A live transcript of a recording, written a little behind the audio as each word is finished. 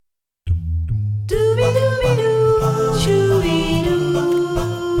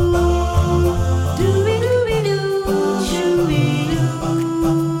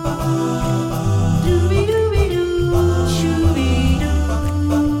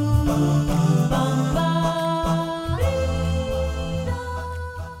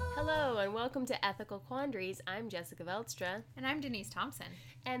Ethical Quandaries. I'm Jessica Veldstra. And I'm Denise Thompson.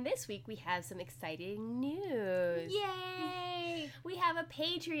 And this week we have some exciting news. Yay! We have a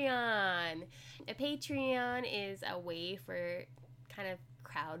Patreon. A Patreon is a way for kind of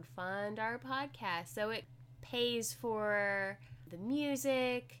crowdfund our podcast. So it pays for the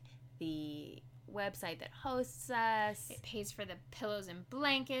music, the website that hosts us. It pays for the pillows and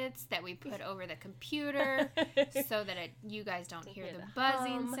blankets that we put over the computer so that you guys don't hear the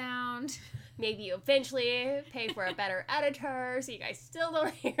buzzing sound. Maybe eventually pay for a better editor so you guys still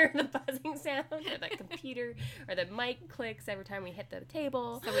don't hear the buzzing sound or the computer or the mic clicks every time we hit the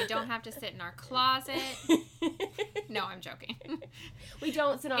table. So we don't have to sit in our closet. No, I'm joking. We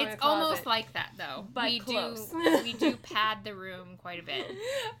don't sit on our closet. It's almost like that, though. But we close. we do pad the room quite a bit.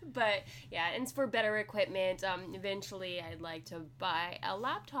 But, yeah, and it's for better equipment. Eventually, I'd like to buy a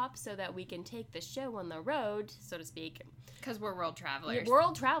laptop so that we can take the show on the road, so to speak. Because we're world travelers.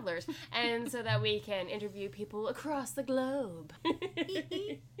 World travelers. And so that we can interview people across the globe.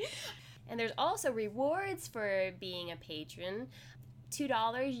 And there's also rewards for being a patron.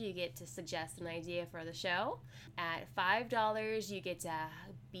 $2, you get to suggest an idea for the show. At $5, you get to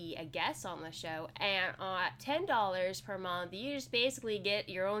be a guest on the show. And at $10 per month, you just basically get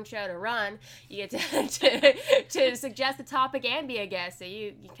your own show to run. You get to suggest the topic and be a guest. So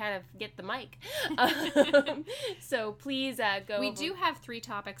you kind of get the mic. So please go. We do have 3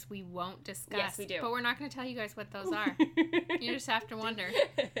 topics we won't discuss. Yes, we do. But we're not going to tell you guys what those are. You just have to wonder.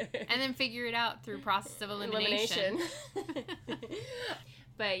 And then figure it out through process of elimination.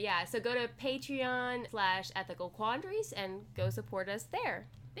 But yeah, so go to Patreon/Ethical Quandaries and go support us there.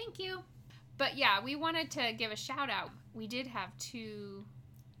 Thank you. But yeah, we wanted to give a shout out. We did have 2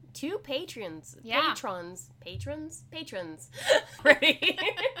 patrons. Yeah. Patrons. Ready?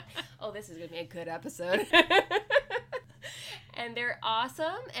 Oh, this is going to be a good episode. And they're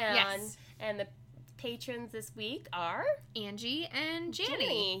awesome. Yes. And the patrons this week are Angie and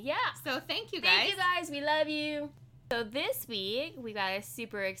Janny. Yeah. So thank you guys. Thank you guys. We love you. So this week, we got a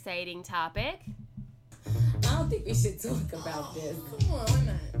super exciting topic. I don't think we should talk about this. Come on, why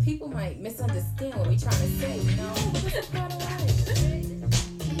not? People might misunderstand what we're trying to say, you know? It's a part of life.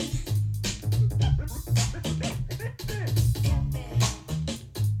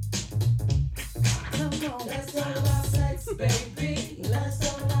 Come on, let's talk about sex, baby. Let's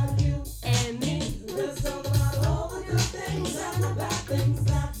talk about you and me. Let's talk about all the good things and the bad things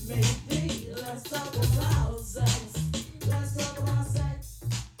that may be. Let's talk about sex. Let's talk about sex.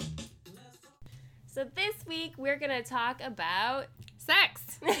 So this week, we're going to talk about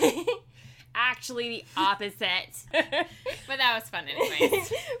Sex. actually the opposite. But that was fun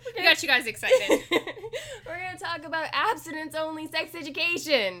anyways. We got you guys excited. We're going to talk about abstinence-only sex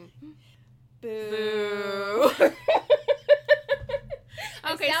education. Boo.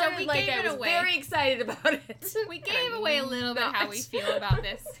 Okay, so we like gave I it was away. very excited about it. We gave away a little bit how we feel about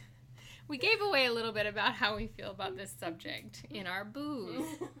this. We gave away a little bit about how we feel about this subject in our booze.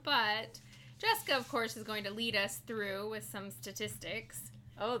 But Jessica, of course, is going to lead us through with some statistics.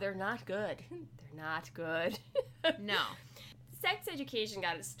 Oh, they're not good. They're not good. No. Sex education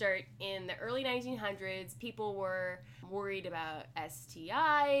got its start in the early 1900s. People were worried about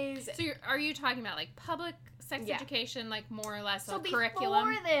STIs. So are you talking about like public sex Yeah. education, like more or less So a curriculum?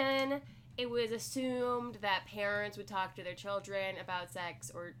 before then, it was assumed that parents would talk to their children about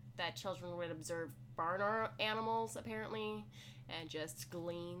sex, or that children would observe barn animals, apparently, and just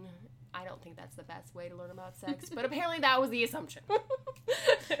glean. I don't think that's the best way to learn about sex, but apparently that was the assumption.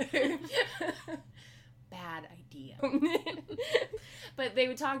 Bad idea. But they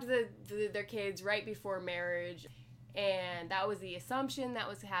would talk to their kids right before marriage, and that was the assumption that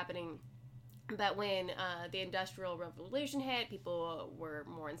was happening. But when the Industrial Revolution hit, people were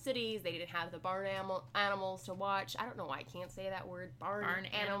more in cities. They didn't have the barn animals to watch. I don't know why I can't say that word, barn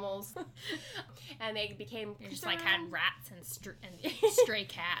animals. And they became You just like had rats and stray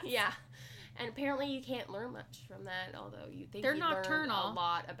cats. Yeah. And apparently you can't learn much from that, although you think They're you learn nocturnal. a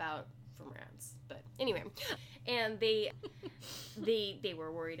lot from rats. But anyway, and they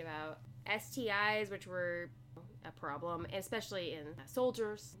were worried about STIs, which were a problem, especially in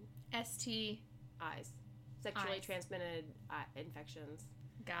soldiers. STIs. Sexually Eyes. transmitted infections.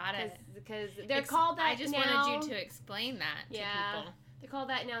 Got it. Because they're called that I just now. wanted you to explain that to people. They're called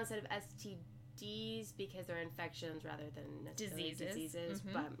that now instead of STDs because they're infections rather than necessarily diseases.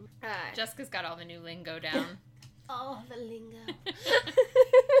 Mhm. But Jessica's got all the new lingo down. oh, the lingo.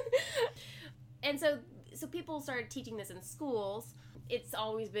 And so people started teaching this in schools. It's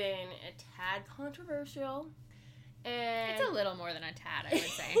always been a tad controversial. And It's a little more than a tad, I would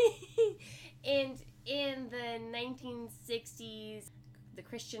say. And in the 1960s, The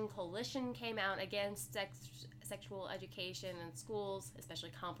Christian Coalition came out against sexual education in schools,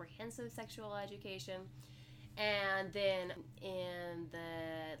 especially comprehensive sexual education. And then in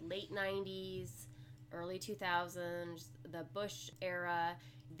the late 90s, early 2000s, the Bush era,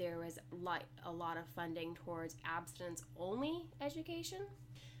 there was a lot of funding towards abstinence-only education,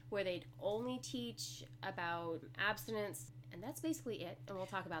 where they'd only teach about abstinence, and that's basically it. And we'll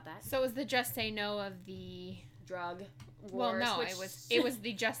talk about that. So it was the Just Say No of the drug wars. Well, no, it was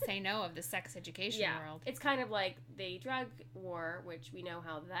the Just Say No of the sex education world. It's kind of like the drug war, which we know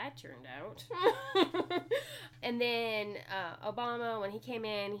how that turned out. And then Obama, when he came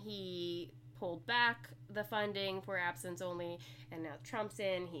in, he pulled back the funding for abstinence only, and now Trump's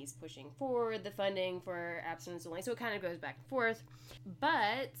in, he's pushing forward the funding for abstinence only, so it kind of goes back and forth.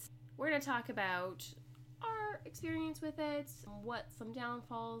 But we're going to talk about our experience with it, what some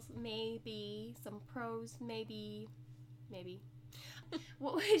downfalls may be, some pros maybe.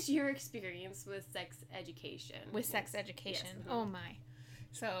 What was your experience with sex education? With sex education? Yes. Oh my.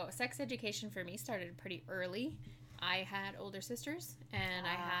 So sex education for me started pretty early. I had older sisters, and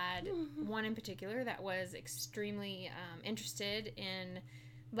I had one in particular that was extremely interested in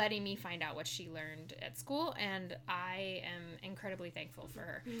letting me find out what she learned at school, and I am incredibly thankful for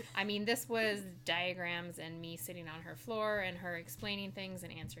her. I mean, this was diagrams and me sitting on her floor and her explaining things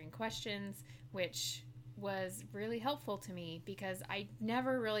and answering questions, which was really helpful to me because I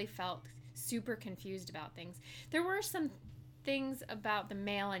never really felt super confused about things. There were some things about the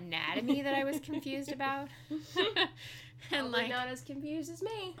male anatomy that I was confused about. And probably not as confused as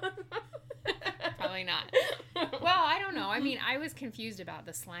me. Probably not. Well, I don't know. I mean, I was confused about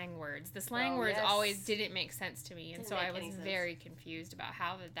the slang words. The slang words always didn't make sense to me, and so I was very confused about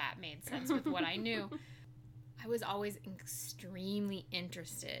how that made sense with what I knew. I was always extremely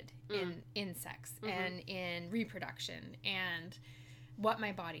interested in sex and in reproduction and what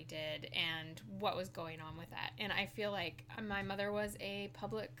my body did and what was going on with that. And I feel like my mother was a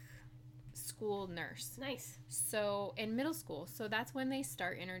public school nurse. Nice. So in middle school. So that's when they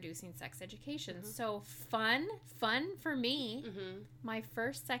start introducing sex education. So fun for me. My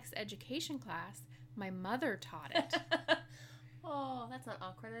first sex education class, my mother taught it. Oh, that's not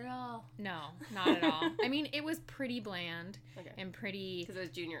awkward at all. No, not at all. I mean, it was pretty bland and pretty... Because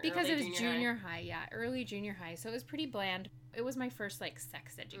it was junior high. Yeah, early junior high. So it was pretty bland. It was my first, like,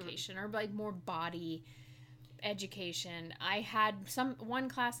 sex education or, like, more body education. I had one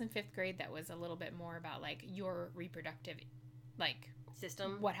class in 5th grade that was a little bit more about, like, your reproductive, like...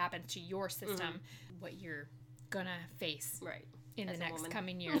 system. What happens to your system, what you're gonna face. Right. In the next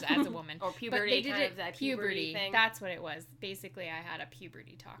coming years as a woman. Or puberty, but they did kind of that puberty thing. That's what it was. Basically, I had a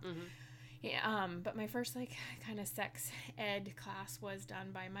puberty talk. Yeah, but my first, like, kind of sex ed class was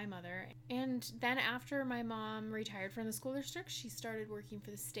done by my mother. And then after my mom retired from the school district, she started working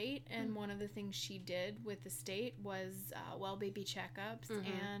for the state. And one of the things she did with the state was well baby checkups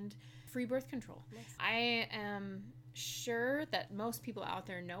and free birth control. Nice. I am sure that most people out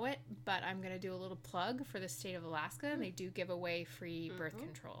there know it, but I'm going to do a little plug for the state of Alaska. They do give away free birth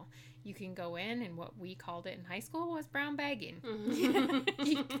control. You can go in, and what we called it in high school was brown bagging.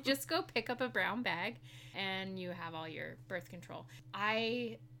 You just go pick up a brown bag, and you have all your birth control.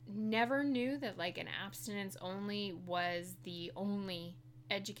 I never knew that, like, an abstinence only was the only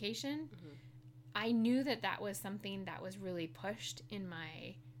education. I knew that was something that was really pushed in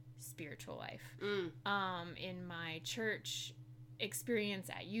my spiritual life, in my church experience,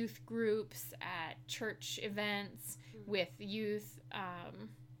 at youth groups, at church events with youth,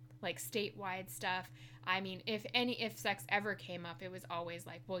 like statewide stuff. I mean, if sex ever came up, it was always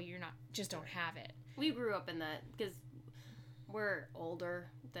like, well, you're not, just don't have it. We grew up in that because we're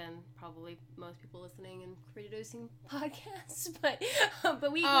older than probably most people listening and producing podcasts, but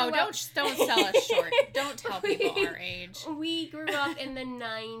we grew up... don't sell us short. Don't tell people our age. We grew up in the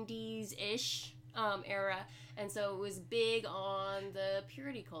 90s-ish era, and so it was big on the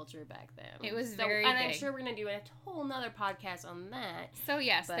purity culture back then. It was very big. And I'm sure we're going to do a whole nother podcast on that. So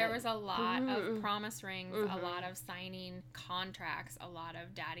yes, there was a lot of promise rings, a lot of signing contracts, a lot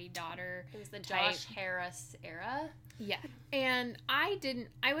of daddy-daughter. It was the Josh Harris era. Yeah. And I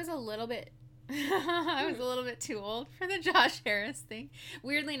was a little bit too old for the Josh Harris thing.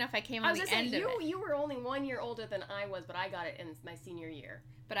 Weirdly enough, I came on the end of it. You were only 1 year older than I was, but I got it in my senior year.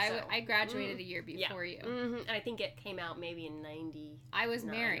 But I graduated a year before you. And I think it came out maybe in 90. I was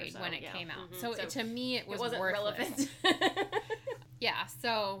married when it came out. So to me, it wasn't relevant. Yeah,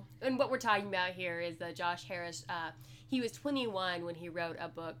 so... And what we're talking about here is that Josh Harris, he was 21 when he wrote a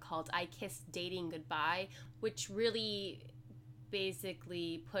book called I Kissed Dating Goodbye, which really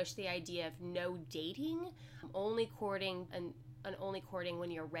basically pushed the idea of no dating, only courting, and only courting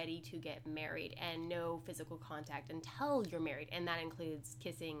when you're ready to get married, and no physical contact until you're married, and that includes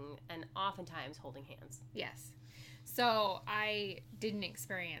kissing and oftentimes holding hands. Yes. So I didn't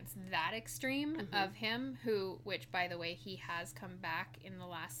experience that extreme of him, which, by the way, he has come back in the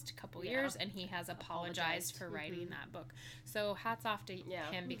last couple years, and he has apologized for writing that book. So hats off to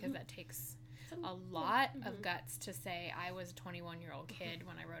him, because that takes a lot of guts to say, I was a 21-year-old kid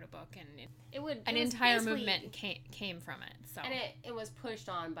when I wrote a book, and an entire movement came from it. So. And it was pushed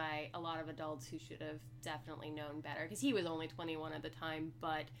on by a lot of adults who should have definitely known better, because he was only 21 at the time,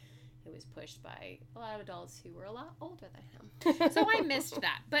 but it was pushed by a lot of adults who were a lot older than him. So I missed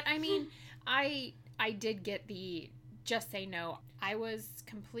that. But I mean, I did get the just say no. I was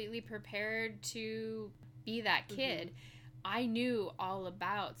completely prepared to be that kid. I knew all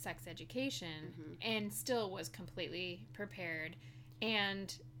about sex education and still was completely prepared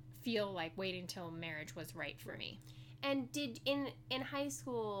and feel like waiting till marriage was right for me. And did in high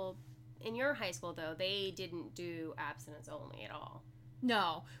school, in your high school though, they didn't do abstinence only at all?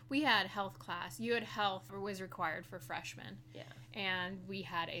 No, we had health class. You had health was required for freshmen. Yeah. And we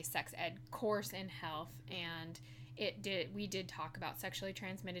had a sex ed course in health, and we did talk about sexually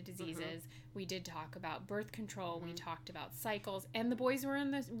transmitted diseases. We did talk about birth control. We talked about cycles, and the boys were in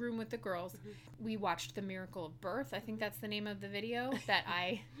the room with the girls. We watched The Miracle of Birth. I think that's the name of the video that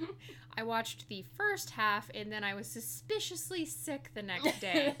I watched the first half, and then I was suspiciously sick the next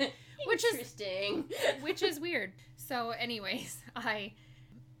day. Interesting. Which is weird. So anyways, I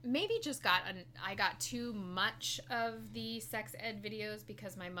maybe just got too much of the sex ed videos,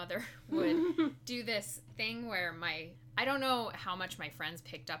 because my mother would do this thing where I don't know how much my friends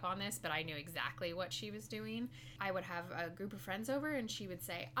picked up on this, but I knew exactly what she was doing. I would have a group of friends over, and she would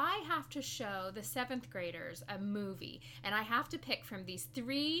say, I have to show the 7th graders a movie, and I have to pick from these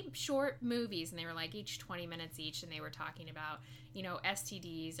 3 short movies, and they were like each 20 minutes each, and they were talking about,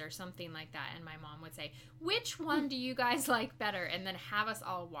 STDs or something like that. And my mom would say, which one do you guys like better? And then have us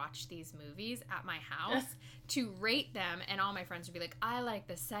all watch these movies at my house to rate them. And all my friends would be like, I like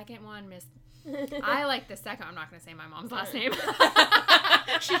the second one, Miss. I like the second. I'm not going to say my mom's last name.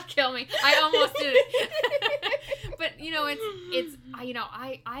 She'd kill me. I almost did it. But,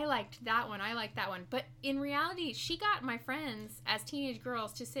 I liked that one. I liked that one. But in reality, she got my friends as teenage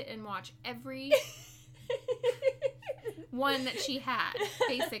girls to sit and watch every one that she had,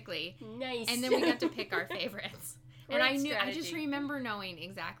 basically. Nice. And then we got to pick our favorites. Great and strategy. I just remember knowing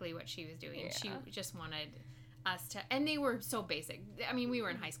exactly what she was doing. Yeah. She just wanted us to, and they were so basic. I mean, we were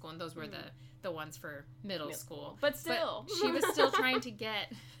in high school, and those were the ones for middle school. But still. But she was still trying to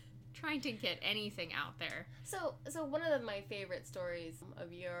get anything out there. So one of my favorite stories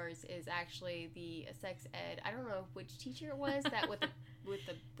of yours is actually the sex ed. I don't know which teacher it was that with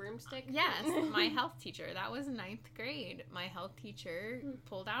the broomstick. Yes, my health teacher. That was 9th grade. My health teacher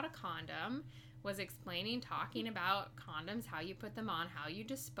pulled out a condom, was talking about condoms, how you put them on, how you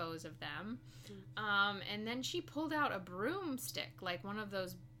dispose of them. And then she pulled out a broomstick, like one of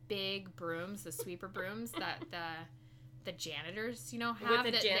those big brooms, the sweeper brooms that the janitors, have.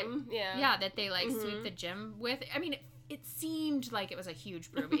 With the gym? Yeah, that they, sweep the gym with. I mean, it seemed like it was a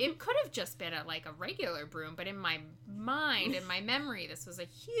huge broom. It could have just been a regular broom, but in my mind, in my memory, this was a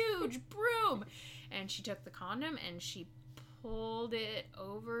huge broom. And she took the condom and she pulled it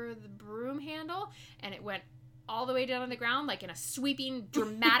over the broom handle, and it went all the way down on the ground, like in a sweeping,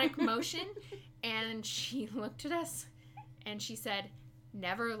 dramatic motion. And she looked at us and she said,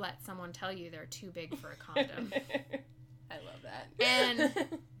 never let someone tell you they're too big for a condom. I love that. And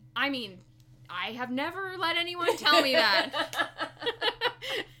I mean, I have never let anyone tell me that.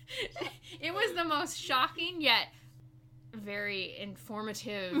 It was the most shocking yet very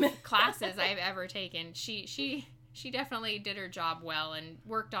informative classes I've ever taken. She definitely did her job well and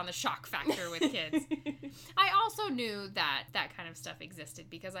worked on the shock factor with kids. I also knew that kind of stuff existed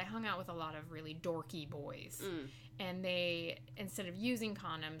because I hung out with a lot of really dorky boys. And they, instead of using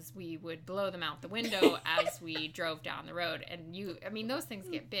condoms, we would blow them out the window as we drove down the road. And those things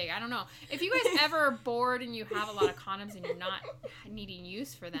get big. I don't know. If you guys ever are bored and you have a lot of condoms and you're not needing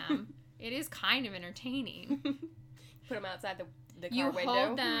use for them, it is kind of entertaining. Put them outside the car you window. You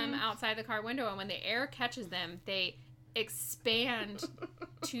hold them outside the car window, and when the air catches them, they expand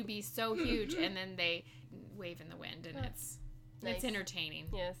to be so huge, and then they wave in the wind, and it's entertaining.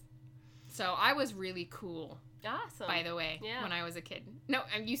 Yes. So I was really cool. Awesome. By the way, when I was a kid. No,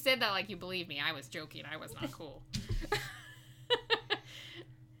 you said that like you believe me. I was joking. I was not cool.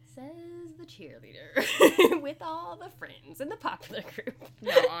 Says the cheerleader with all the friends in the popular group.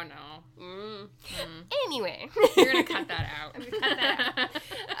 No, oh no. Anyway. You're going to cut that out. I'm going to cut that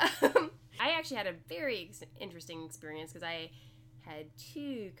out. I actually had a very interesting experience because I had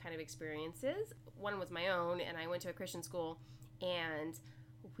two kind of experiences. One was my own, and I went to a Christian school, and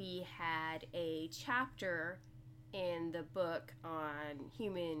we had a chapter in the book on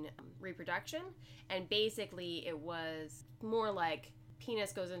human reproduction, and basically it was more like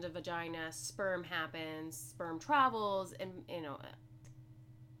penis goes into vagina, sperm happens, sperm travels, and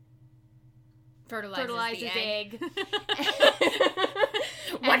fertilizes the egg.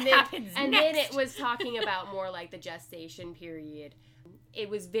 What happens and next? then it was talking about more like the gestation period. It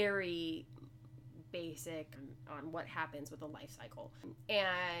was very basic on what happens with the life cycle.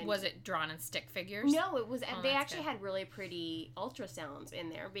 And was it drawn in stick figures? No, it was. They actually good. had really pretty ultrasounds in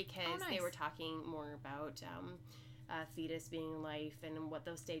there because nice. they were talking more about fetus being life and what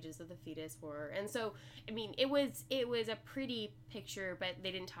those stages of the fetus were. And so, I mean, it was a pretty picture, but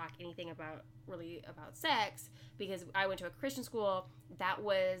they didn't talk anything about sex because I went to a Christian school.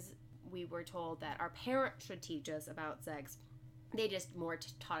 We were told that our parents should teach us about sex. They just more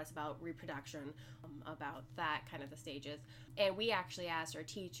taught us about reproduction, about that kind of the stages. And we actually asked our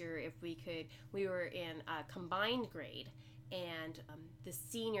teacher if we were in a combined grade, and the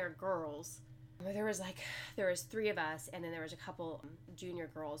senior girls, there was 3 of us, and then there was a couple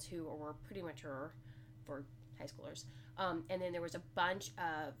junior girls who were pretty mature for high schoolers. And then there was a bunch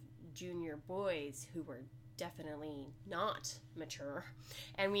of junior boys who were definitely not mature.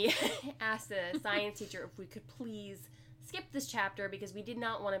 And we asked the science teacher if we could please skip this chapter because we did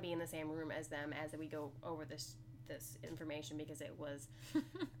not want to be in the same room as them as we go over this information because it was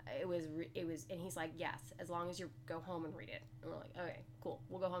and he's like, yes, as long as you go home and read it. And we're like, okay, cool,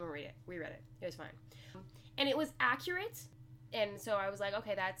 we'll go home and read it. We read it. It was fine. And it was accurate. And so I was like,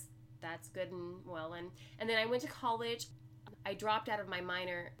 okay, that's good and well. And then I went to college. I dropped out of my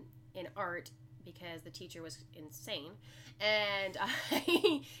minor in art because the teacher was insane, and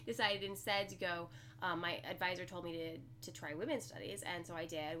I decided instead to go. My advisor told me to try women's studies, and so I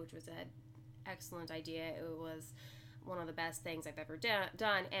did, which was an excellent idea. It was one of the best things I've ever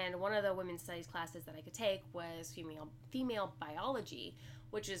done, and one of the women's studies classes that I could take was female biology,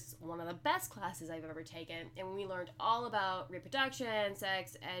 which is one of the best classes I've ever taken, and we learned all about reproduction,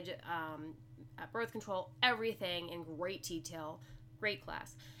 sex, birth control, everything in great detail. Great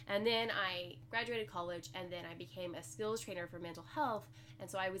class. And then I graduated college, and then I became a skills trainer for mental health. And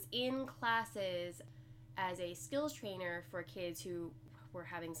so I was in classes as a skills trainer for kids who were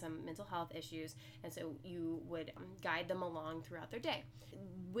having some mental health issues, and so you would guide them along throughout their day.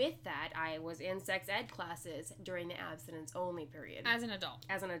 With that, I was in sex ed classes during the abstinence only period. As an adult.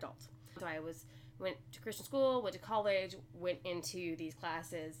 So I went to Christian school, went to college, went into these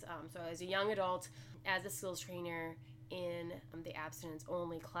classes. So as a young adult, as a skills trainer, in the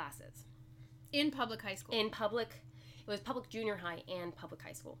abstinence-only classes. In public high school? It was public junior high and public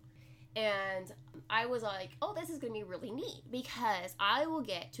high school. And I was like, oh, this is going to be really neat because I will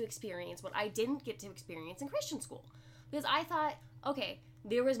get to experience what I didn't get to experience in Christian school. Because I thought, okay,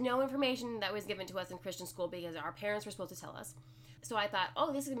 there was no information that was given to us in Christian school because our parents were supposed to tell us. So I thought,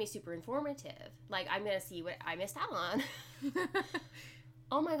 oh, this is going to be super informative. Like, I'm going to see what I missed out on.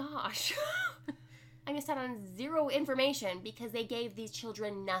 Oh my gosh. I missed out on zero information because they gave these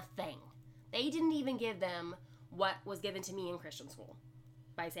children nothing. They didn't even give them what was given to me in Christian school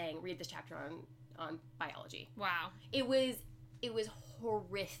by saying, read this chapter on biology. Wow. It was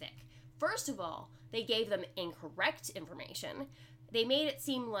horrific. First of all, they gave them incorrect information. They made it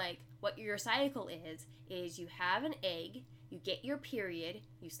seem like what your cycle is you have an egg, you get your period,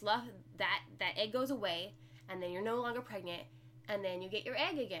 you slough that egg goes away, and then you're no longer pregnant, and then you get your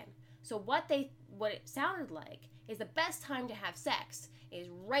egg again. So what it sounded like is the best time to have sex is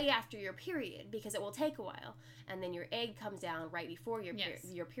right after your period because it will take a while, and then your egg comes down right before your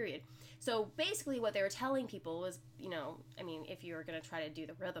period. So basically what they were telling people was, if you were going to try to do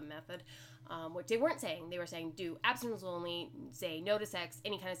the rhythm method, which they weren't saying. They were saying do abstinence only, say no to sex,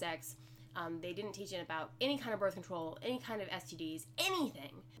 any kind of sex. They didn't teach it about any kind of birth control, any kind of STDs,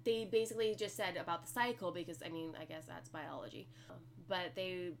 anything. They basically just said about the cycle because, I guess that's biology. But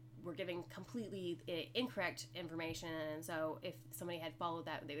they were giving completely incorrect information, and so if somebody had followed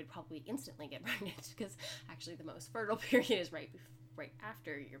that, they would probably instantly get pregnant because actually the most fertile period is right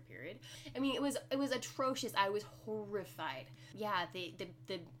after your period. It was atrocious. I was horrified. Yeah,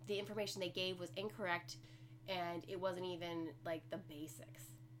 the information they gave was incorrect, and it wasn't even like the basics.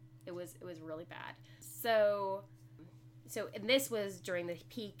 It was really bad. So and this was during the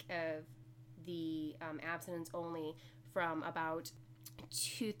peak of the abstinence only from about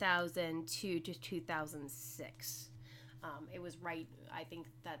 2002 to 2006. It was right, I think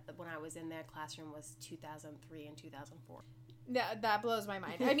that when I was in that classroom was 2003 and 2004. That blows my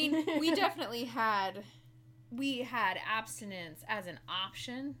mind. I mean, we definitely had abstinence as an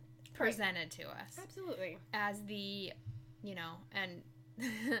option presented to us. Absolutely. As the, and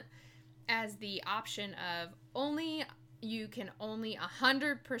as the option of you can only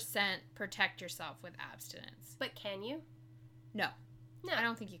 100% protect yourself with abstinence. But can you? No. No. I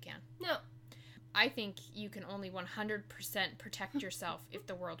don't think you can. No. I think you can only 100% protect yourself if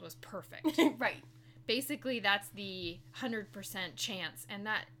the world was perfect. Right. Basically, that's the 100% chance, and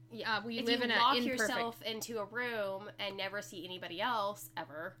that we if live you in lock an imperfect. yourself into a room and never see anybody else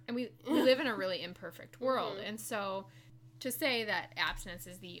ever, and we live in a really imperfect world, Mm-hmm. and so to say that abstinence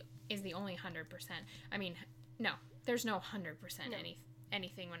is the only 100%. I mean, no, there's no 100%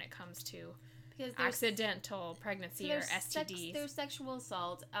 anything when it comes to because accidental pregnancy or STDs. There's sexual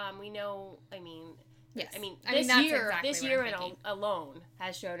assault. We know. I mean. Yes. I mean, that's exactly this what year I'm thinking. alone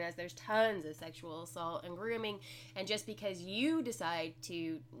has shown us there's tons of sexual assault and grooming, and just because you decide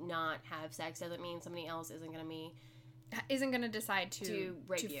to not have sex doesn't mean somebody else isn't going to decide to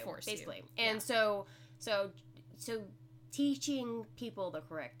rape you, force basically. you. And so teaching people the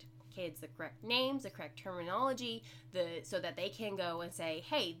correct kids the correct names, the correct terminology, so that they can go and say,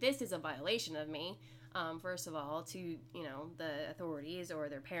 hey, this is a violation of me. First of all, to the authorities or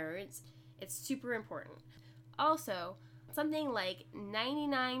their parents. It's super important. Also, something like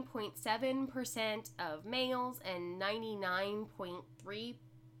 99.7% of males and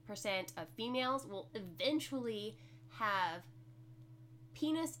 99.3% of females will eventually have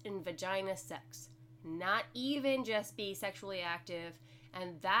penis and vagina sex. Not even just be sexually active.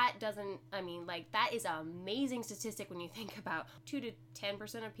 And that that is an amazing statistic when you think about 2 to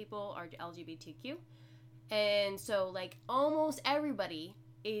 10% of people are LGBTQ. And so, almost everybody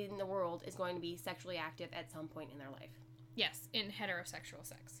in the world is going to be sexually active at some point in their life. Yes, in heterosexual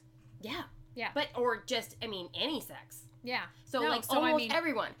sex. Yeah. Yeah. But, or just, any sex. Yeah. So, almost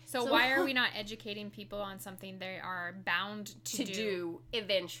everyone. So why are we not educating people on something they are bound to do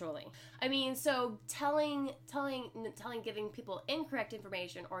eventually? I mean, so giving people incorrect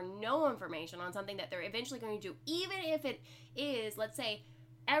information or no information on something that they're eventually going to do, even if it is, let's say,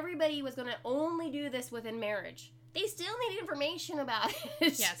 everybody was going to only do this within marriage. They still need information about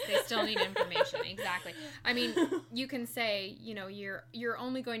it. Yes, they still need information. Exactly. I mean, you can say, you're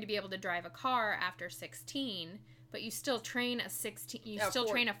only going to be able to drive a car after 16, but you still train a 14,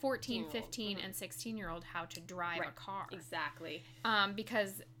 15, and 16-year-old how to drive a car. Exactly.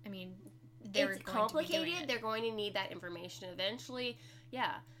 Because, I mean, it's complicated. They're going to need that information eventually.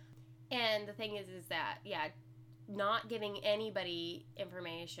 Yeah. And the thing is that, not giving anybody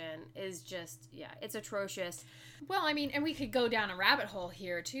information is just, it's atrocious. Well, I mean, and we could go down a rabbit hole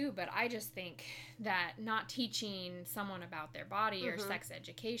here too, but I just think that not teaching someone about their body or sex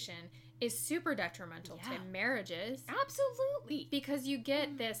education is super detrimental to marriages. Absolutely. Because you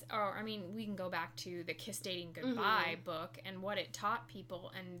get this, we can go back to the Kiss Dating Goodbye book and what it taught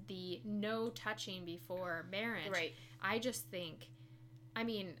people and the no touching before marriage. Right. I just think, I'm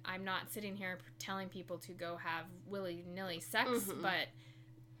not sitting here telling people to go have willy-nilly sex, but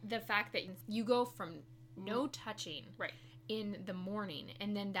the fact that you go from no touching in the morning,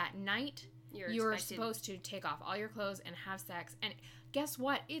 and then that night you're supposed to take off all your clothes and have sex, and guess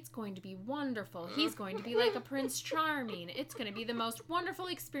what? It's going to be wonderful. He's going to be like a Prince Charming. It's going to be the most wonderful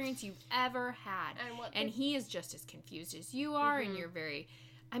experience you've ever had. And he is just as confused as you are, and you're very...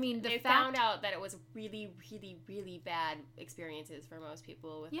 They found out that it was really, really, really bad experiences for most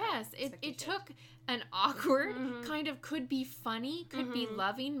people. With it took an awkward, kind of could be funny, could be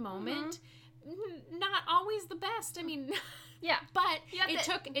loving moment. Not always the best. But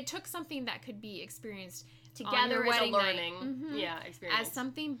it took something that could be experienced together as a learning experience. As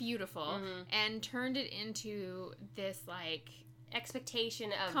something beautiful, and turned it into this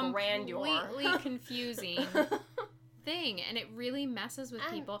expectation of grandeur. Completely confusing thing, and it really messes with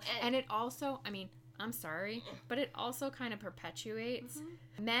people, and it also, I'm sorry, but it also kind of perpetuates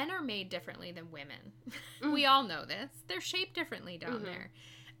men are made differently than women. We all know this. They're shaped differently down there,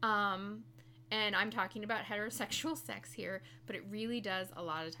 and I'm talking about heterosexual sex here, but it really does, a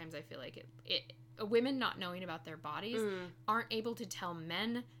lot of times I feel like it women not knowing about their bodies aren't able to tell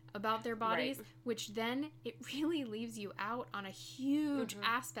men about their bodies, which then it really leaves you out on a huge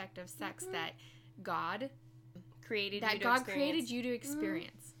aspect of sex that God created you to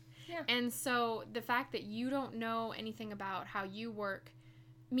experience. Yeah. And so the fact that you don't know anything about how you work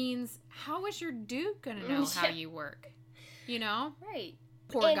means, how is your dude gonna know how you work? Right.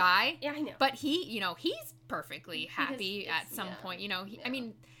 Poor guy. Yeah, I know. But he's perfectly happy at some point.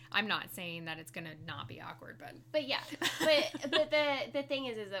 I'm not saying that it's gonna not be awkward, but yeah. But the thing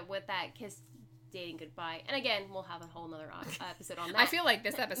is that with that Kiss dating goodbye. And again, we'll have a whole nother episode on that. I feel like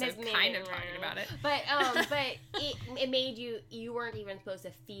this episode's kind of talking about it. But it made you weren't even supposed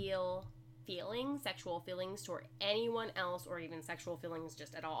to feel sexual feelings toward anyone else, or even sexual feelings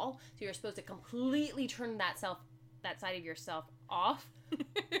just at all. So you're supposed to completely turn that side of yourself off.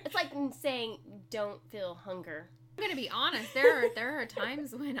 It's like saying don't feel hunger. I'm gonna be honest, there are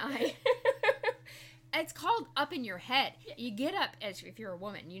times when it's called up in your head. You get up, as if you're a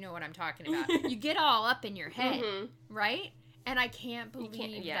woman, you know what I'm talking about. You get all up in your head, right? And I can't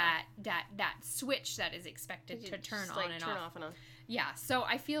believe that switch that is expected to turn on and off. Yeah, so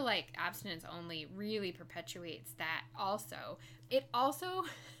I feel like abstinence only really perpetuates that also. It also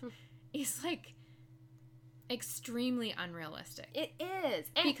is like extremely unrealistic. It is.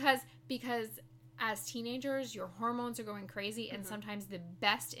 And because as teenagers, your hormones are going crazy, and sometimes the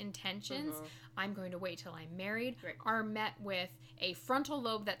best intentions, I'm going to wait till I'm married, are met with a frontal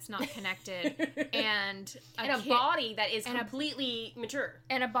lobe that's not connected, and a body that is completely mature.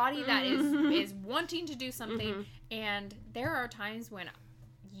 And a body that is wanting to do something, and there are times when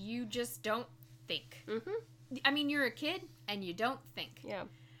you just don't think. I mean, you're a kid, and you don't think. Yeah.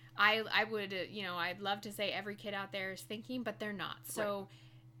 I would, I'd love to say every kid out there is thinking, but they're not. So...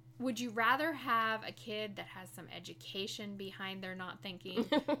 Would you rather have a kid that has some education behind their not thinking,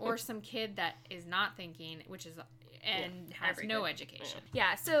 or some kid that is not thinking, has no education?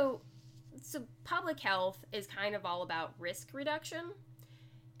 Yeah, so public health is kind of all about risk reduction.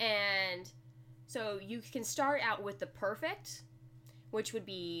 And so you can start out with the perfect, which would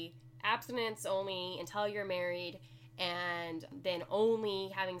be abstinence only until you're married, and then only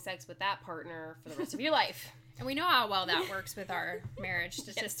having sex with that partner for the rest of your life. And we know how well that works with our marriage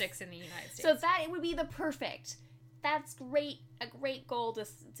statistics in the United States. So that would be the perfect. That's a great goal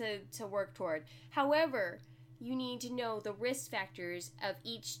to work toward. However, you need to know the risk factors of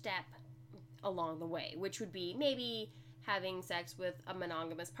each step along the way, which would be maybe having sex with a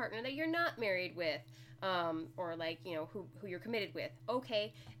monogamous partner that you're not married with, or like, who you're committed with.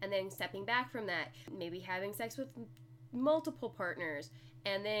 Okay, and then stepping back from that, maybe having sex with multiple partners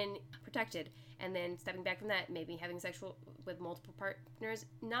and then protected. And then stepping back from that, maybe having sexual with multiple partners,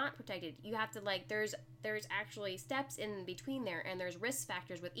 not protected. You have to there's actually steps in between there, and there's risk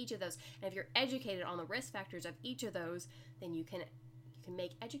factors with each of those. And if you're educated on the risk factors of each of those, then you can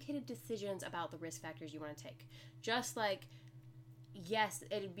make educated decisions about the risk factors you want to take. Just like, yes,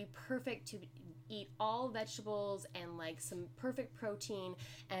 it'd be perfect to eat all vegetables and like some perfect protein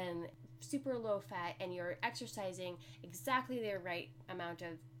and super low fat, and you're exercising exactly the right amount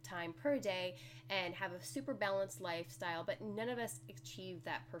of time per day and have a super balanced lifestyle, but none of us achieve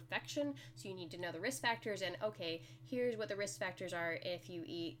that perfection. So you need to know the risk factors, and okay, here's what the risk factors are if you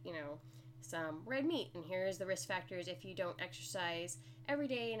eat, some red meat, and here's the risk factors if you don't exercise every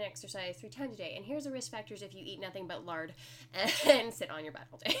day and exercise 3 times a day, and here's the risk factors if you eat nothing but lard and sit on your butt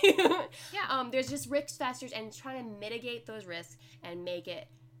all day. There's just risk factors, and try to mitigate those risks and make it.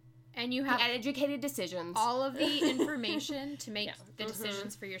 And you have educated decisions. All of the information to make the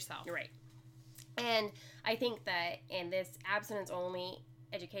decisions for yourself. Right. And I think that in this abstinence-only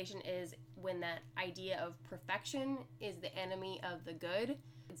education is when that idea of perfection is the enemy of the good.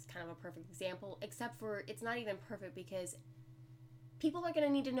 It's kind of a perfect example, except for it's not even perfect because people are going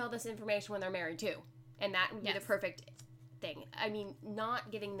to need to know this information when they're married too. And that would be the perfect thing. I mean,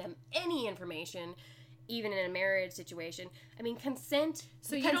 not giving them any information, even in a marriage situation. I mean, consent.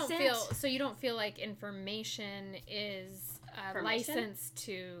 So you don't feel like information is a license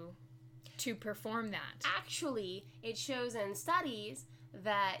to perform that. Actually, it shows in studies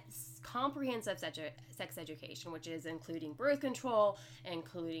that comprehensive sex education, which is including birth control,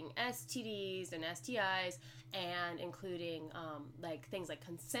 including STDs and STIs, and including things like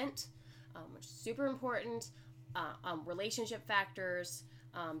consent, which is super important, relationship factors,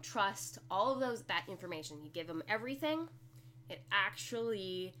 trust, all of that information. You give them everything, it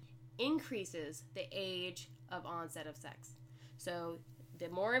actually increases the age of onset of sex. So the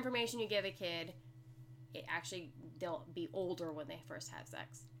more information you give a kid, they'll be older when they first have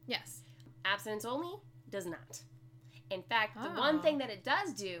sex. Yes. Abstinence only does not. In fact, the one thing that it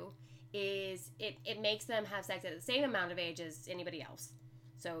does do is it makes them have sex at the same amount of age as anybody else.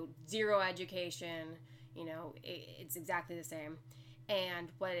 So 0 education, it's exactly the same.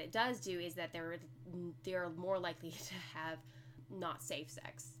 And what it does do is that they're more likely to have not safe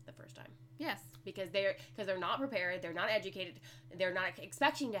sex the first time. Yes. Because they're not prepared, they're not educated, they're not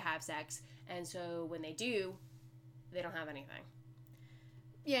expecting to have sex, and so when they do, they don't have anything.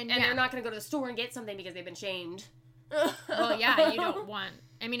 Yeah, and they're not going to go to the store and get something because they've been shamed. Well, yeah, you don't want.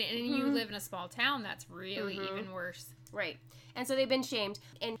 I mean, and you live in a small town, that's really even worse. Right. And so they've been shamed.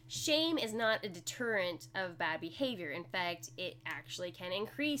 And shame is not a deterrent of bad behavior. In fact, it actually can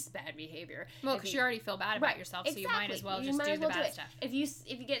increase bad behavior. Well, because you already feel bad about yourself, so you might as well just do the bad stuff. If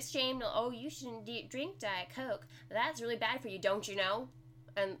you get shamed, oh, you shouldn't drink Diet Coke. That's really bad for you, don't you know?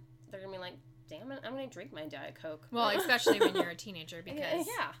 And they're going to be like, damn it, I'm going to drink my Diet Coke. Well, especially when you're a teenager, because...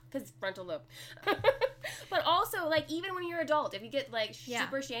 Yeah, because frontal lobe. But also, like, even when you're an adult, if you get, like,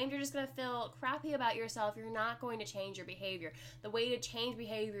 super shamed, you're just going to feel crappy about yourself. You're not going to change your behavior. The way to change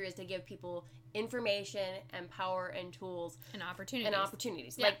behavior is to give people information and power and tools. And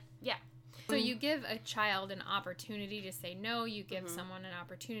opportunities. Yeah. So you give a child an opportunity to say no, you give someone an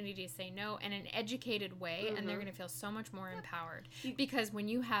opportunity to say no in an educated way, and they're going to feel so much more empowered. Because when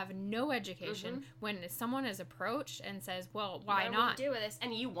you have no education, when someone is approached and says, well, why not? Do this,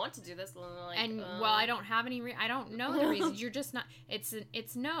 and you want to do this, like, well, I don't have any I don't know the reasons. You're just not,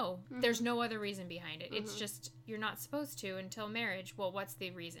 it's no. There's no other reason behind it. It's just, you're not supposed to until marriage. Well, what's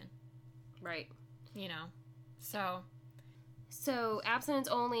the reason? Right. You know, So abstinence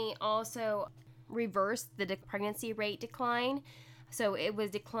only also reversed the pregnancy rate decline. So it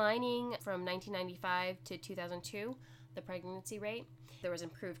was declining from 1995 to 2002, the pregnancy rate. There was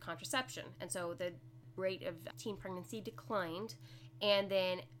improved contraception. And so the rate of teen pregnancy declined. And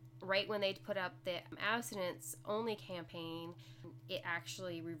then right when they put up the abstinence only campaign, it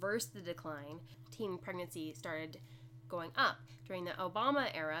actually reversed the decline. Teen pregnancy started going up. During the Obama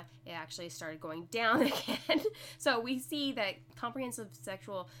era, it actually started going down again. So we see that comprehensive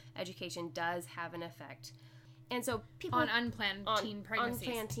sexual education does have an effect. And so people... On unplanned teen pregnancies.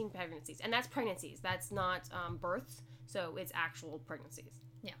 Unplanned teen pregnancies. And that's pregnancies. That's not births. So it's actual pregnancies.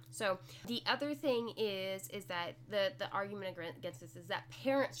 Yeah. So the other thing is that the argument against this is that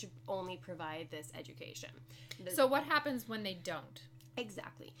parents should only provide this education. So what happens when they don't?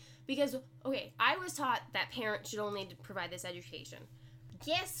 Exactly. Because, okay, I was taught that parents should only provide this education.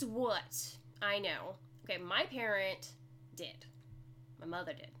 Guess what? I know. Okay, my parent did. My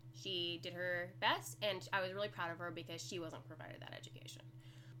mother did. She did her best, and I was really proud of her because she wasn't provided that education.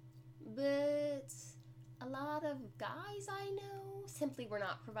 But a lot of guys I know simply were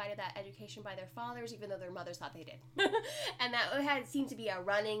not provided that education by their fathers, even though their mothers thought they did. And that seemed to be a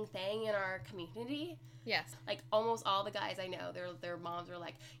running thing in our community. Yes. Like, almost all the guys I know, their moms were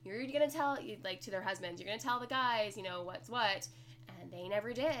like, you're going to tell, like, to their husbands, you're going to tell the guys, you know, what's what. And they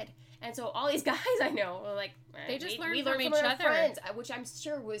never did. And so all these guys I know were like, they just we learned from each other. Friends, which I'm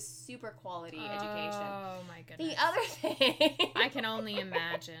sure was super quality education. Oh, my goodness. The other thing. I can only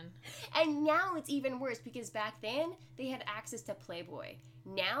imagine. And now it's even worse because back then they had access to Playboy.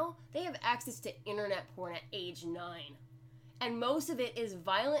 Now they have access to internet porn at age 9. And most of it is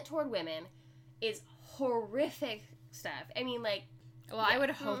violent toward women, is horrific stuff. I mean, like... Well, yeah. I would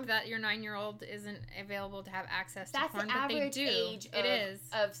hope that your 9-year-old isn't available to have access to porn, but they do. Age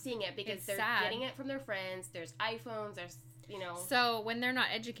of seeing it because they're sad. Getting it from their friends. There's iPhones. There's, you know... So when they're not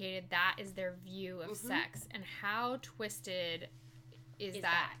educated, that is their view of sex. And how twisted is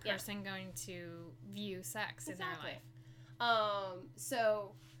that person going to view sex in their life?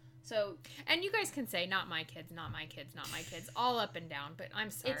 So, and you guys can say, not my kids, not my kids, not my kids, all up and down, but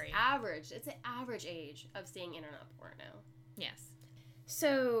I'm sorry. It's average. It's an average age of seeing internet porn now. Yes.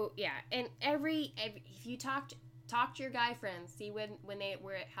 So, yeah, and every if you talk to your guy friends, see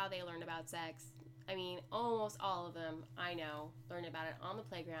how they learn about sex. I mean, almost all of them, I know, learned about it on the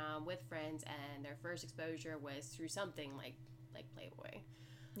playground with friends, and their first exposure was through something like Playboy.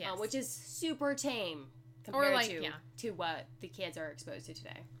 Yes. Which is super tame compared to what the kids are exposed to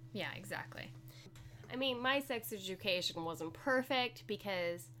today. Yeah, exactly. I mean, my sex education wasn't perfect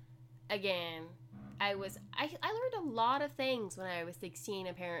because, again, I learned a lot of things when I was 16,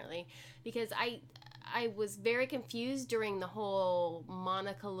 apparently, because I was very confused during the whole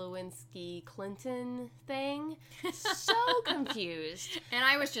Monica Lewinsky Clinton thing. So confused. And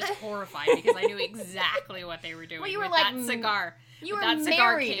I was just horrified because I knew exactly what they were doing with that cigar. You were that married.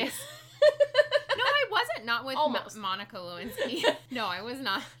 Cigar case. No, I wasn't. Not with Monica Lewinsky. No, I was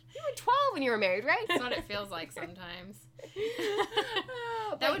not. You were 12 when you were married, right? That's what it feels like sometimes.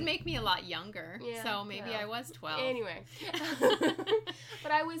 That would make me a lot younger. Yeah, so maybe I was 12. Anyway.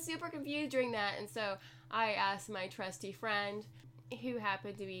 But I was super confused during that, and so I asked my trusty friend, who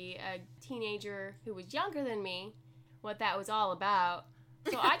happened to be a teenager who was younger than me, what that was all about.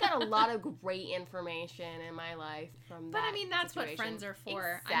 So I got a lot of great information in my life from that. But I mean, that's situation. What friends are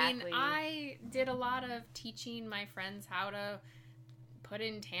for. Exactly. I mean, I did a lot of teaching my friends how to put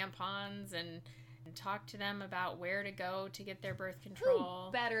in tampons and talk to them about where to go to get their birth control.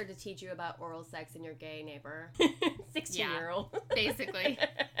 Who better to teach you about oral sex than your gay neighbor? 16-year-old. Basically.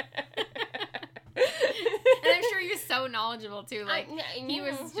 And I'm sure you so knowledgeable too. Like he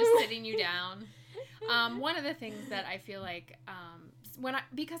was just sitting you down. One of the things that I feel like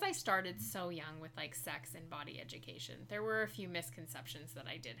because I started so young with like sex and body education, there were a few misconceptions that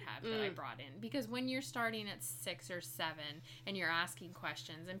I did have that I brought in. Because when you're starting at 6 or 7 and you're asking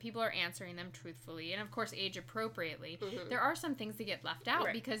questions and people are answering them truthfully and of course age appropriately, there are some things that get left out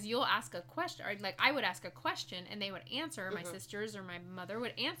because you'll ask a question, or like I would ask a question and they would answer, my sisters or my mother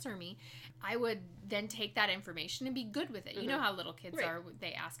would answer me. I would then take that information and be good with it. You know how little kids are.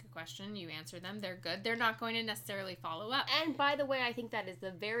 They ask a question, you answer them, they're good. They're not going to necessarily follow up. And by the way, I think that is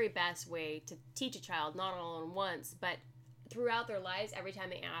the very best way to teach a child, not all at once, but throughout their lives, every time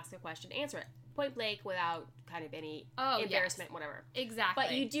they ask a question, answer it. Point blank without kind of any embarrassment, whatever. Exactly.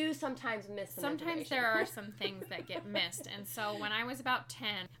 But you do sometimes miss some Sometimes there are some things that get missed. And so when I was about 10,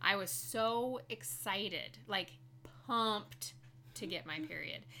 I was so excited, like pumped to get my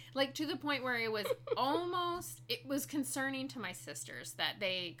period. Like to the point where it was it was concerning to my sisters that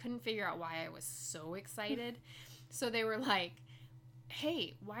they couldn't figure out why I was so excited. So they were like,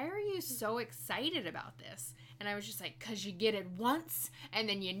 hey, why are you so excited about this? And I was just like, because you get it once and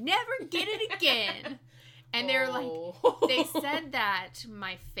then you never get it again. And they were like, they said that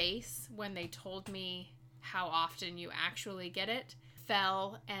my face when they told me how often you actually get it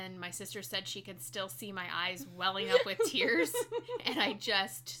fell, and my sister said she could still see my eyes welling up with tears, and I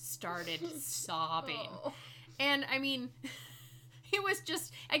just started sobbing. And I mean, it was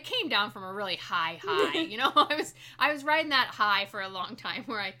just, I came down from a really high, you know? I was riding that high for a long time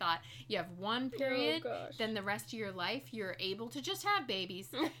where I thought, you have one period, then the rest of your life you're able to just have babies.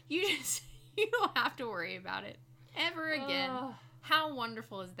 You don't have to worry about it ever again. How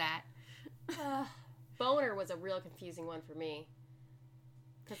wonderful is that? Boner was a real confusing one for me.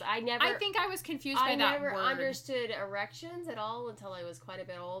 Because I think I was confused by that word. I never understood erections at all until I was quite a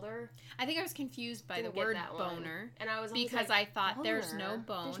bit older. I think I was confused by the word boner. And I was because like, I thought there's no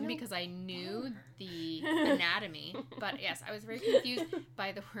bone because I knew the anatomy. But yes, I was very confused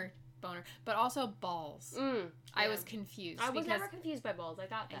by the word boner. But also balls. I was confused. I was never confused by balls. I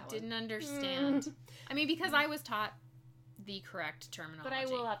got that one. I didn't understand. I mean, because I was taught the correct terminology. But I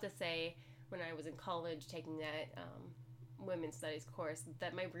will have to say, when I was in college taking that women's studies course,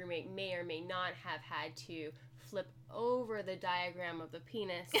 that my roommate may or may not have had to flip over the diagram of the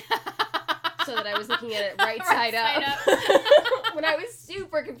penis so that I was looking at it right side up. When I was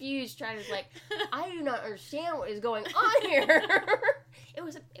super confused, trying to like, I do not understand what is going on here. It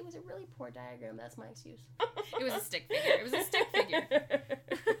was a really poor diagram. That's my excuse. It was a stick figure.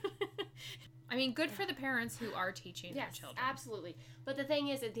 I mean, good for the parents who are teaching their children. Absolutely. But the thing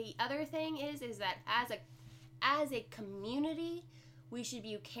is, that the other thing is that as a community, we should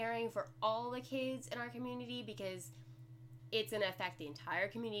be caring for all the kids in our community because it's going to affect the entire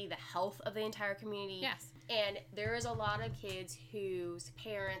community, the health of the entire community. Yes. And there is a lot of kids whose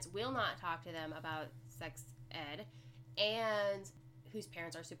parents will not talk to them about sex ed and whose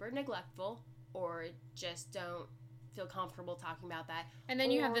parents are super neglectful or just don't feel comfortable talking about that. And then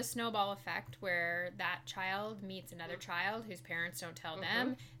you have the snowball effect where that child meets another child whose parents don't tell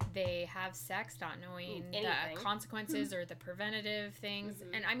them. They have sex not knowing the consequences or the preventative things.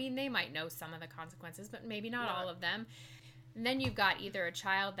 And I mean, they might know some of the consequences, but maybe not all of them. And then you've got either a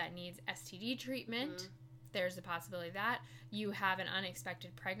child that needs STD treatment. There's a possibility of that. You have an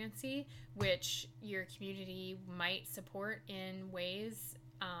unexpected pregnancy, which your community might support in ways.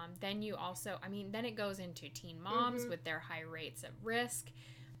 Then you also, then it goes into teen moms with their high rates of risk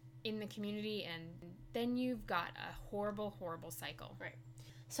in the community, and then you've got a horrible, horrible cycle. Right.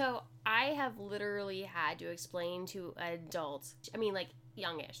 So I have literally had to explain to adults, like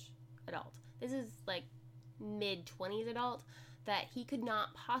youngish adult, this is like mid-20s adult, that he could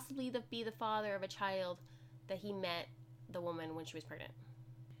not possibly be the father of a child that he met the woman when she was pregnant.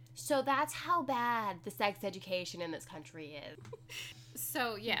 So that's how bad the sex education in this country is.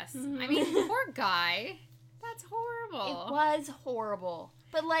 So, yes. Poor guy. That's horrible. It was horrible.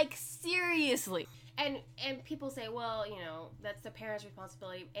 But, seriously. And people say, well, that's the parents'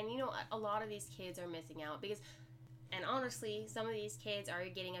 responsibility. And, a lot of these kids are missing out because, and honestly, some of these kids are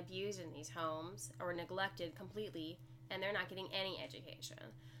getting abused in these homes or neglected completely, and they're not getting any education.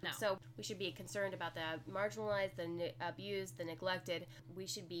 No. So we should be concerned about the marginalized, the abused, the neglected. We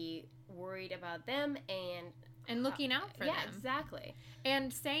should be worried about them and looking out for them. Yeah, exactly.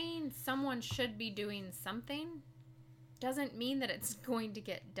 And saying someone should be doing something doesn't mean that it's going to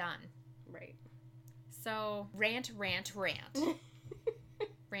get done. Right. So, rant. Ranty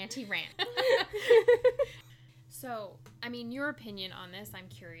rant. So, your opinion on this, I'm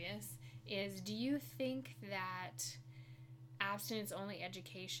curious, is do you think that abstinence-only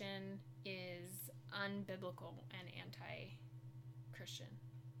education is unbiblical and anti-Christian.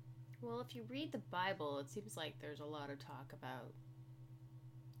 Well, if you read the Bible, it seems like there's a lot of talk about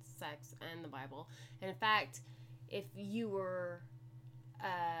sex in the Bible. And in fact, if you were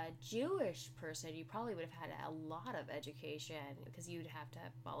a Jewish person, you probably would have had a lot of education because you'd have to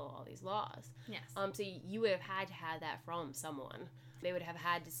follow all these laws. Yes. So you would have had to have that from someone. They would have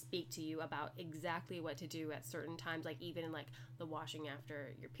had to speak to you about exactly what to do at certain times, like even like the washing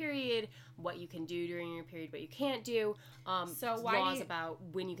after your period, what you can do during your period, what you can't do. So why laws about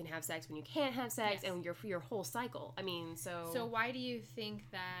when you can have sex, when you can't have sex, Yes. and your whole cycle. I mean, So why do you think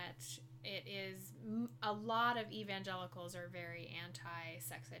that it is a lot of evangelicals are very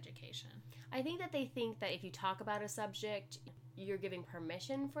anti-sex education? I think that they think that if you talk about a subject, you're giving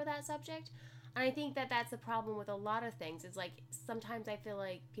permission for that subject. And I think that that's the problem with a lot of things. It's like sometimes I feel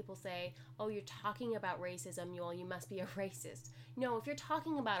like people say, oh, you're talking about racism, well, you must be a racist. No, if you're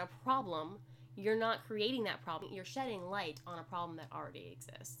talking about a problem, you're not creating that problem. You're shedding light on a problem that already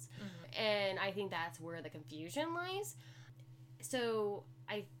exists. Mm-hmm. And I think that's where the confusion lies. So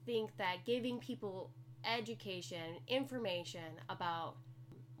I think that giving people education, information about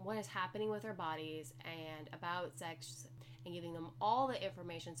what is happening with their bodies and about sex, and giving them all the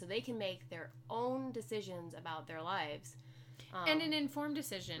information so they can make their own decisions about their lives. And an informed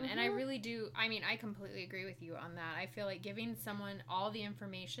decision. Mm-hmm. And I really do, I mean, I completely agree with you on that. I feel like giving someone all the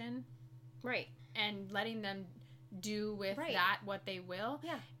information Right. and letting them do with Right. that what they will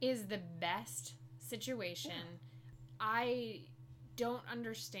Yeah. is the best situation. Yeah. I don't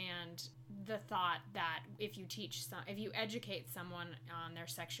understand the thought that if you educate someone on their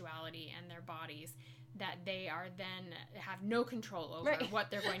sexuality and their bodies, that they are then have no control over Right. what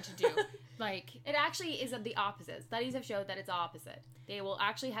they're going to do. Like, It actually is the opposite. Studies have showed that it's opposite. They will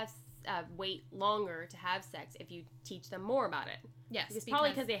actually have wait longer to have sex if you teach them more about it. yes, It's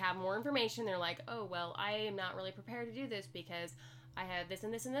probably because they have more information. They're like, oh, well, I am not really prepared to do this because I have this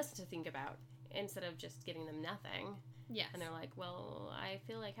and this and this to think about, instead of just giving them nothing. yes. And they're like, well, I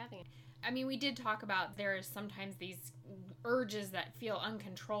feel like having it. I mean, we did talk about there is sometimes these urges that feel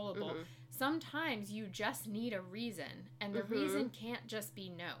uncontrollable. Mm-hmm. Sometimes you just need a reason, and the Mm-hmm. reason can't just be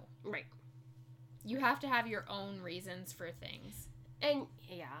no. Right. You have to have your own reasons for things. And,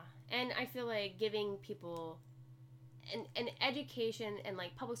 yeah. And I feel like giving people an education, and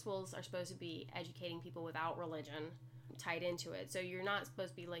like public schools are supposed to be educating people without religion tied into it. So you're not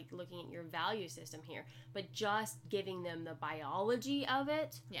supposed to be like looking at your value system here, but just giving them the biology of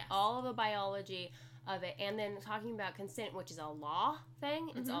it, Yes. all of the biology of it, and then talking about consent, which is a law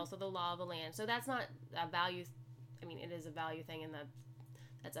thing. It's Mhm. also the law of the land. So that's not a value. I mean, it is a value thing, and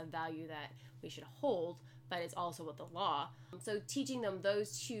that's a value that we should hold, but it's also with the law. So teaching them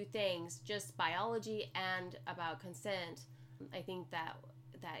those two things, just biology and about consent, I think that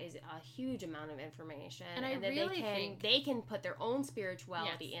is a huge amount of information, And I that really think they can put their own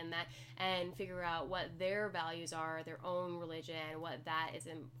spirituality Yes. in that and figure out what their values are, their own religion, what that is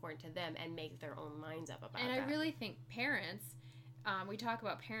important to them, and make their own minds up about And that. I really think parents, we talk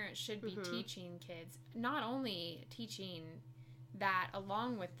about parents should be Mhm. teaching kids, not only teaching that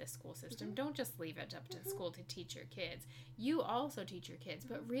along with the school system. Mm-hmm. Don't just leave it up to the school to teach your kids. You also teach your kids,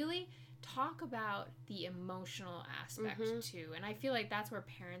 but really talk about the emotional aspect Mhm. too. And I feel like that's where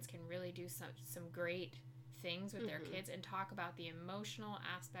parents can really do some great things with their Mhm. kids and talk about the emotional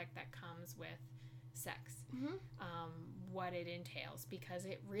aspect that comes with sex, Mhm. what it entails, because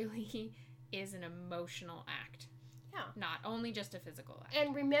it really is an emotional act. Yeah. Not only just a physical act.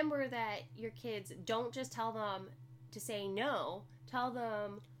 And remember that your kids, don't just tell them to say no. Tell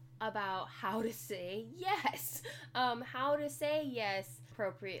them about how to say yes. How to say yes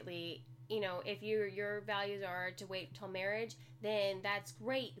appropriately. You know, if your values are to wait till marriage, then that's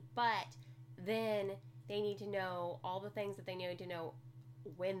great. But then they need to know all the things that they need to know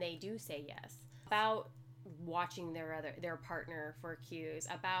when they do say yes. About watching their partner for cues,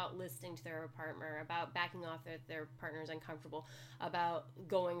 about listening to their partner, about backing off if their partner is uncomfortable, about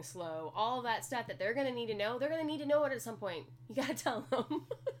going slow, all of that stuff that they're going to need to know. They're going to need to know it at some point. You got to tell them.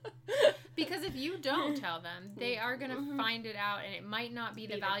 Because if you don't tell them, they are going to Mhm. find it out, and it might not be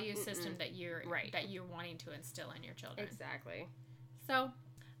the Either- value system that you're Right. that you're wanting to instill in your children. Exactly. So,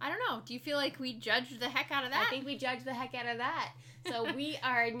 I don't know. Do you feel like we judged the heck out of that? I think we judged the heck out of that. So we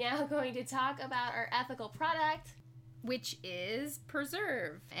are now going to talk about our ethical product. Which is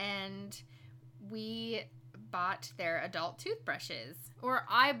Preserve. And we bought their adult toothbrushes. Or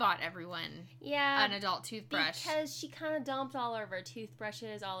I bought everyone an adult toothbrush. Because she kind of dumped all of her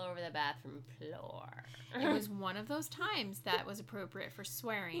toothbrushes all over the bathroom floor. It was one of those times that was appropriate for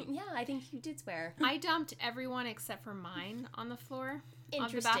swearing. Yeah, I think you did swear. I dumped everyone except for mine on the floor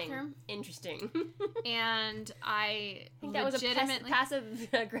of the bathroom. Interesting. And I think that was a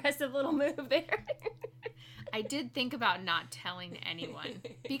passive-aggressive little move there. I did think about not telling anyone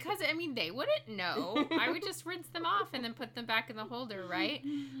because, I mean, they wouldn't know. I would just rinse them off and then put them back in the holder, right?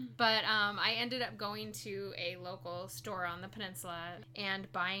 But I ended up going to a local store on the peninsula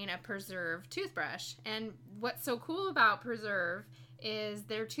and buying a Preserve toothbrush. And what's so cool about Preserve is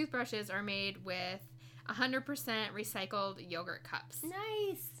their toothbrushes are made with 100% recycled yogurt cups.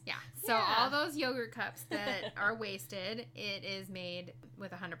 Nice. Yeah. So all those yogurt cups that are wasted, it is made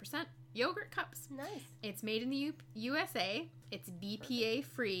with 100% yogurt cups. Nice. It's made in the USA. It's BPA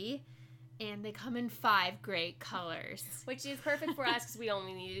free. And they come in 5 great colors. Which is perfect for us because we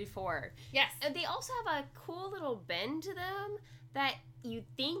only needed 4. Yes. And they also have a cool little bend to them that you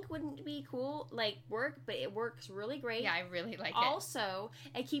think wouldn't be cool, like work, but it works really great. Yeah, I really like it. Also,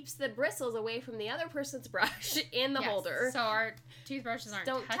 it keeps the bristles away from the other person's brush in the holder. So our toothbrushes aren't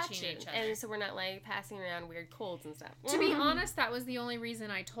touching each other. And so we're not like passing around weird colds and stuff. To be honest, that was the only reason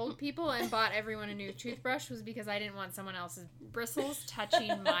I told people and bought everyone a new toothbrush was because I didn't want someone else's bristles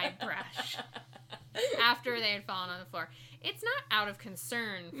touching my brush after they had fallen on the floor. It's not out of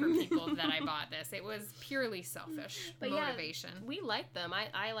concern for people that I bought this. It was purely selfish motivation. Yeah, we like them.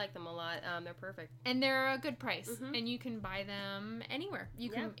 I like them a lot. They're perfect. And they're a good price. Mm-hmm. And you can buy them anywhere. You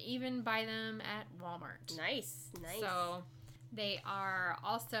can even buy them at Walmart. Nice. So they are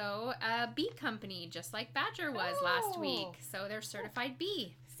also a bee company, just like Badger was last week. So they're certified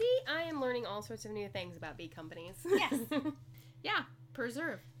bee. See, I am learning all sorts of new things about bee companies. Yes. Yeah,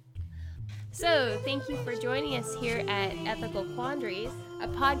 Preserve. So, thank you for joining us here at Ethical Quandaries, a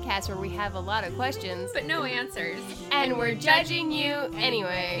podcast where we have a lot of questions, but no answers. And we're judging you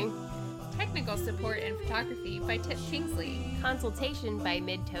anyway. Technical support and photography by Tip Kingsley. Consultation by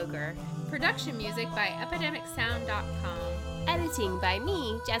Mid-Toker. Production music by EpidemicSound.com. Editing by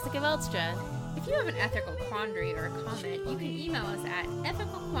me, Jessica Velstra. If you have an ethical quandary or a comment, you can email us at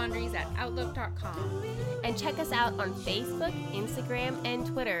ethicalquandaries@outlook.com. And check us out on Facebook, Instagram, and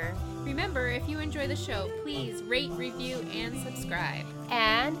Twitter. Remember, if you enjoy the show, please rate, review, and subscribe.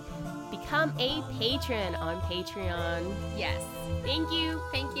 And become a patron on Patreon. Yes. Thank you.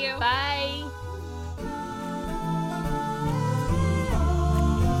 Thank you. Bye.